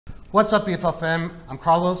What's up, BFL fam? I'm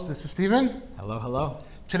Carlos, this is Steven. Hello, hello.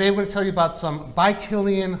 Today we're going to tell you about some by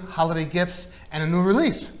Kilian holiday gifts and a new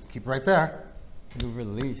release. Keep it right there. New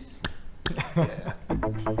release.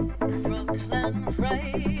 Brooklyn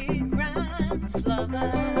fragrance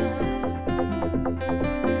lover.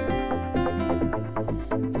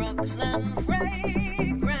 Brooklyn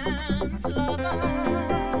fragrance lover.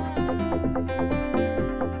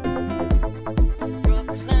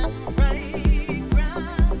 Brooklyn fragrance lover. Brooklyn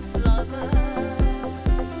fragrance lover.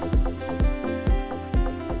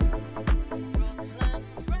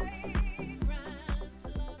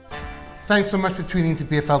 Thanks so much for tuning into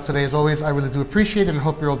BFL today. As always, I really do appreciate it and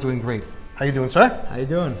hope you're all doing great. How you doing, sir? How you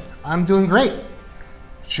doing? I'm doing great.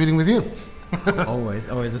 Shooting with you. Always.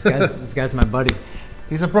 This guy's my buddy.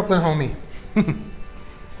 He's a Brooklyn homie.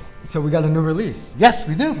 So we got a new release. Yes,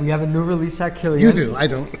 we do. We have a new release at Kilian. You do, I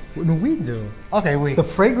don't. No, we do. Okay, we. The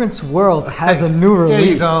fragrance world has a new release.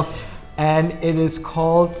 There you go. And it is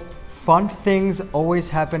called Fun Things Always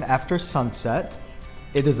Happen After Sunset.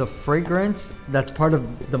 It is a fragrance that's part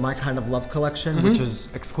of the My Kind of Love collection, which is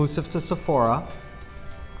exclusive to Sephora.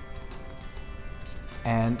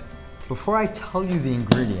 And before I tell you the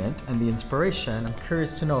ingredient and the inspiration, I'm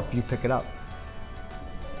curious to know if you pick it up.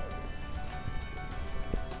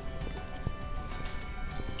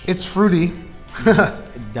 It's fruity.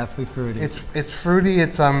 Definitely fruity. It's fruity.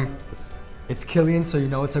 It's Kilian, so you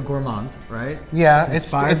know it's a gourmand, right? Yeah, It's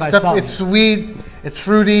inspired by something. it's sweet. It's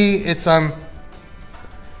fruity. It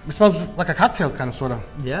smells like a cocktail, kind of, sort of.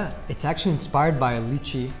 Yeah, it's actually inspired by a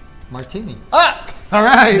lychee martini. Ah, all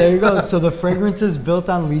right. There you go. So the fragrance is built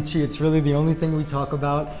on lychee. It's really the only thing we talk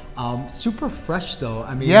about. Super fresh though.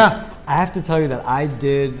 I mean, Yeah. I have to tell you that I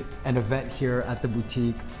did an event here at the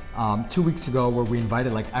boutique 2 weeks ago where we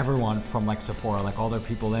invited like everyone from like Sephora, like all their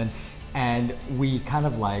people in, and we kind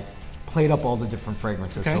of like played up all the different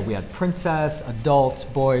fragrances. Okay. So we had princess, adults,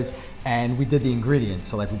 boys, and we did the ingredients.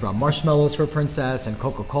 So like we brought marshmallows for princess and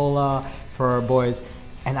Coca-Cola for our boys.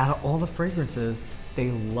 And out of all the fragrances,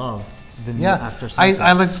 they loved the new After Sunset.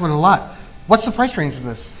 I like this one a lot. What's the price range of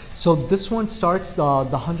this? So this one starts, the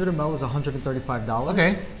 100 ml is $135.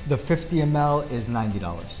 Okay. The 50 ml is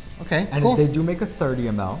 $90. Okay, And cool. they do make a 30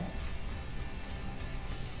 ml.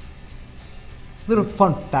 Little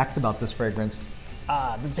fun fact about this fragrance.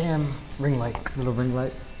 Ah, the damn ring light. Little ring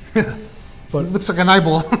light. But it looks like an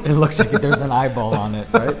eyeball. It looks like there's an eyeball on it,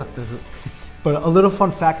 right? But a little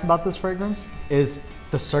fun fact about this fragrance is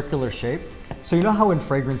the circular shape. So you know how in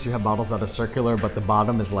fragrance you have bottles that are circular, but the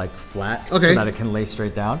bottom is like flat so that it can lay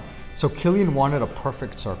straight down? So Kilian wanted a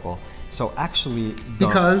perfect circle. So actually,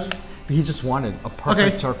 Because? he just wanted a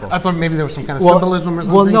perfect circle. I thought maybe there was some kind of symbolism or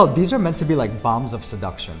something. Well, no, these are meant to be like bombs of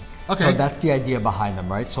seduction. Okay. So that's the idea behind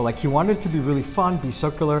them, right? So like he wanted it to be really fun, be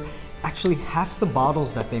circular. Actually, half the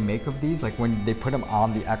bottles that they make of these, like when they put them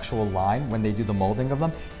on the actual line, when they do the molding of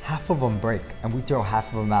them, half of them break and we throw half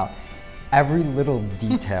of them out. Every little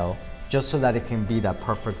detail, just so that it can be that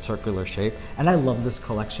perfect circular shape. And I love this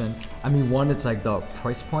collection. I mean, one, it's like the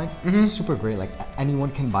price point, super great. Like anyone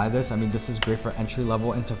can buy this. I mean, this is great for entry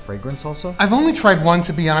level into fragrance also. I've only tried one,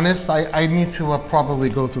 to be honest. I need to probably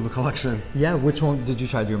go through the collection. Yeah, which one did you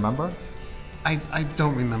try? Do you remember? I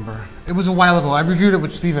don't remember. It was a while ago. I reviewed it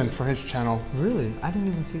with Steven for his channel. Really? I didn't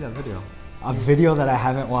even see that video. A video that I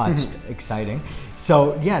haven't watched. Exciting.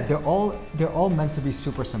 So yeah, they're all meant to be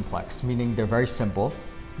super simplex, meaning they're very simple,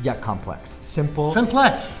 yet complex. Simple.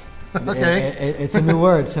 Simplex. Okay. It's a new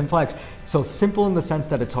word, simplex. So simple in the sense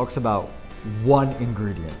that it talks about one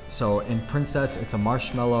ingredient. So in Princess, it's a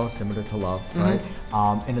marshmallow, similar to love, right?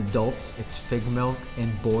 In adults, it's fig milk.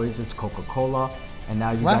 In boys, it's Coca-Cola. And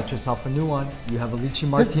now you got yourself a new one. You have a lychee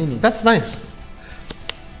martini. That's nice.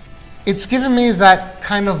 It's given me that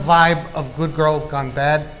kind of vibe of Good Girl Gone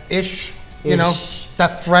Bad-ish. You know,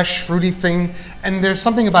 that fresh, fruity thing. And there's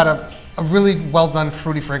something about a really well done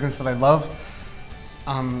fruity fragrance that I love.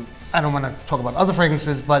 I don't want to talk about other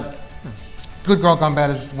fragrances, but Good Girl Gone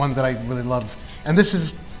Bad is one that I really love. And this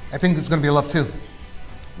is, I think it's going to be a love too.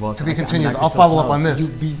 Well, to be continued. I'll follow up on this.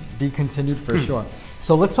 Be continued for sure.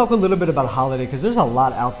 So let's talk a little bit about holiday, because there's a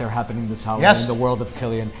lot out there happening this holiday in the world of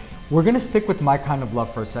Kilian. We're going to stick with My Kind of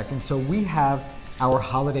Love for a second. So we have our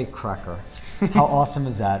holiday cracker. How awesome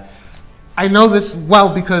is that? I know this well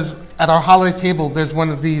because at our holiday table, there's one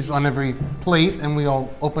of these on every plate, and we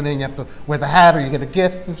all open it and you have to wear the hat or you get a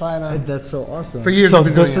gift inside. That's so awesome. For years so we've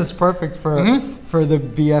been doing this is perfect for the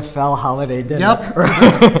BFL holiday dinner. Yep.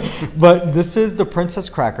 Right? But this is the Princess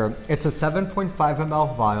Cracker. It's a 7.5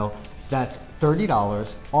 ml vial. That's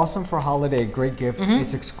 $30. Awesome for holiday, great gift.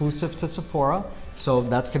 It's exclusive to Sephora. So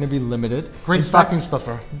that's going to be limited. Great In fact, stocking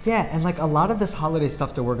stuffer. yeah, and like a lot of this holiday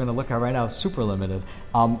stuff that we're going to look at right now is super limited.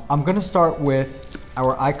 I'm going to start with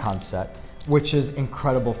our icon set, which is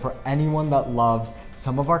incredible for anyone that loves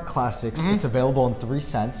some of our classics. It's available in 3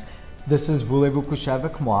 cents. This is Voulez-vous coucher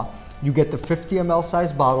avec moi. You get the 50 ml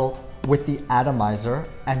size bottle with the atomizer,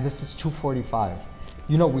 and this is $2.45.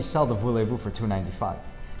 You know, we sell the Voulez-vous for $2.95.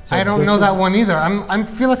 So I don't know that one either. I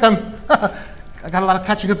feel like I'm I got a lot of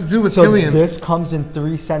catching up to do with So Kilian. this comes in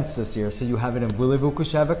 3 cents this year. So you have it in Voulez-vous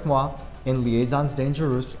coucher avec moi, in Liaisons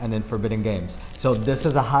Dangereuses, and in Forbidden Games. So this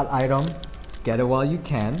is a hot item. Get it while you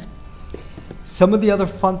can. Some of the other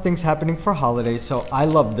fun things happening for holidays. So I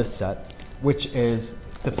love this set, which is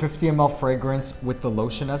the 50 ml fragrance with the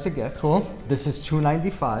lotion as a gift. Cool. This is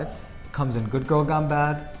 $2.95. Comes in Good Girl Gone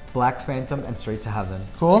Bad, Black Phantom, and Straight to Heaven.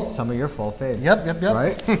 Cool. Some of your fall faves. Yep.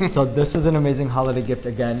 Right? So this is an amazing holiday gift.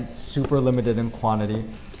 Again, super limited in quantity.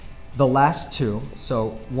 The last two,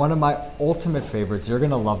 so one of my ultimate favorites, you're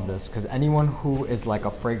gonna love this, because anyone who is like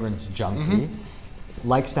a fragrance junkie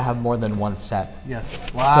likes to have more than one set. Yes.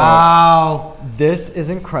 Wow. So this is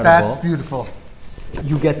incredible. That's beautiful.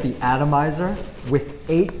 You get the atomizer with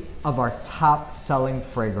 8 of our top selling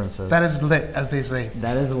fragrances. That is lit, as they say.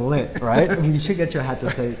 That is lit, right? You should get your hat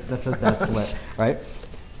that says that's lit, right?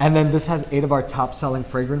 And then this has 8 of our top selling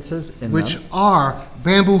fragrances in Which them. are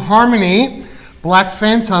Bamboo Harmony, Black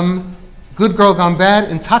Phantom, Good Girl Gone Bad,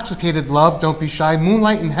 Intoxicated Love, Don't Be Shy,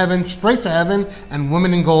 Moonlight in Heaven, Straight to Heaven, and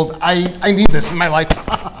Woman in Gold. I need this in my life.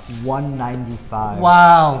 $1.95.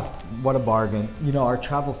 Wow. What a bargain. You know, our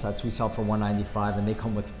travel sets we sell for $1.95 and they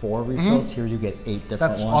come with 4 refills. Here you get 8 different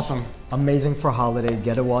That's ones. awesome. Amazing for holiday.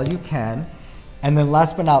 Get it while you can. And then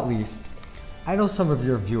last but not least, I know some of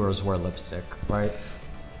your viewers wear lipstick, right?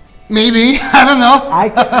 Maybe. I don't know.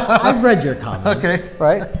 I've read your comments. Okay.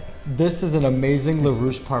 Right? This is an amazing Le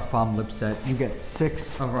Rouge Parfum lip set. You get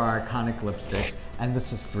 6 of our iconic lipsticks, and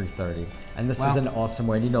this is $3.30. And this is an awesome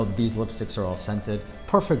way. And you know, these lipsticks are all scented.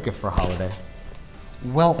 Perfect gift for holiday.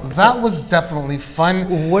 Well, that was definitely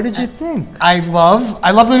fun. What did you think? I love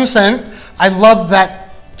the new scent. I love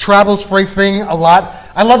that travel spray thing a lot.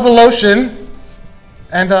 I love the lotion.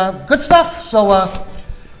 And good stuff. So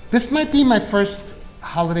this might be my first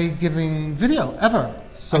holiday giving video ever,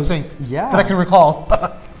 So, I think. yeah. That I can recall.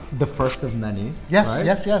 The first of many. Yes, right?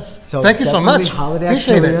 yes. So thank you so definitely much. Holiday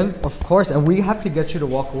Appreciate Kilian, it. of course. And we have to get you to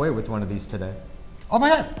walk away with one of these today. Oh my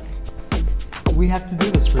God. We have to do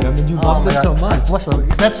this for you. I mean, you Oh love my this God. so much. Blush.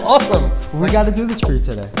 That's awesome. We got to do this for you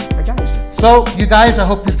today. I got you. So, you guys, I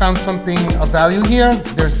hope you found something of value here.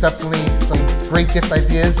 There's definitely some great gift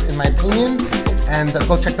ideas, in my opinion. And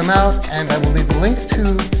go check them out. And I will leave the link to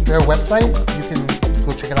their website. You can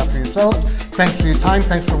go check it out for yourselves. Thanks for your time.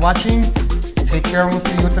 Thanks for watching. Take care, and we'll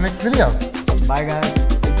see you with the next video. Bye, guys.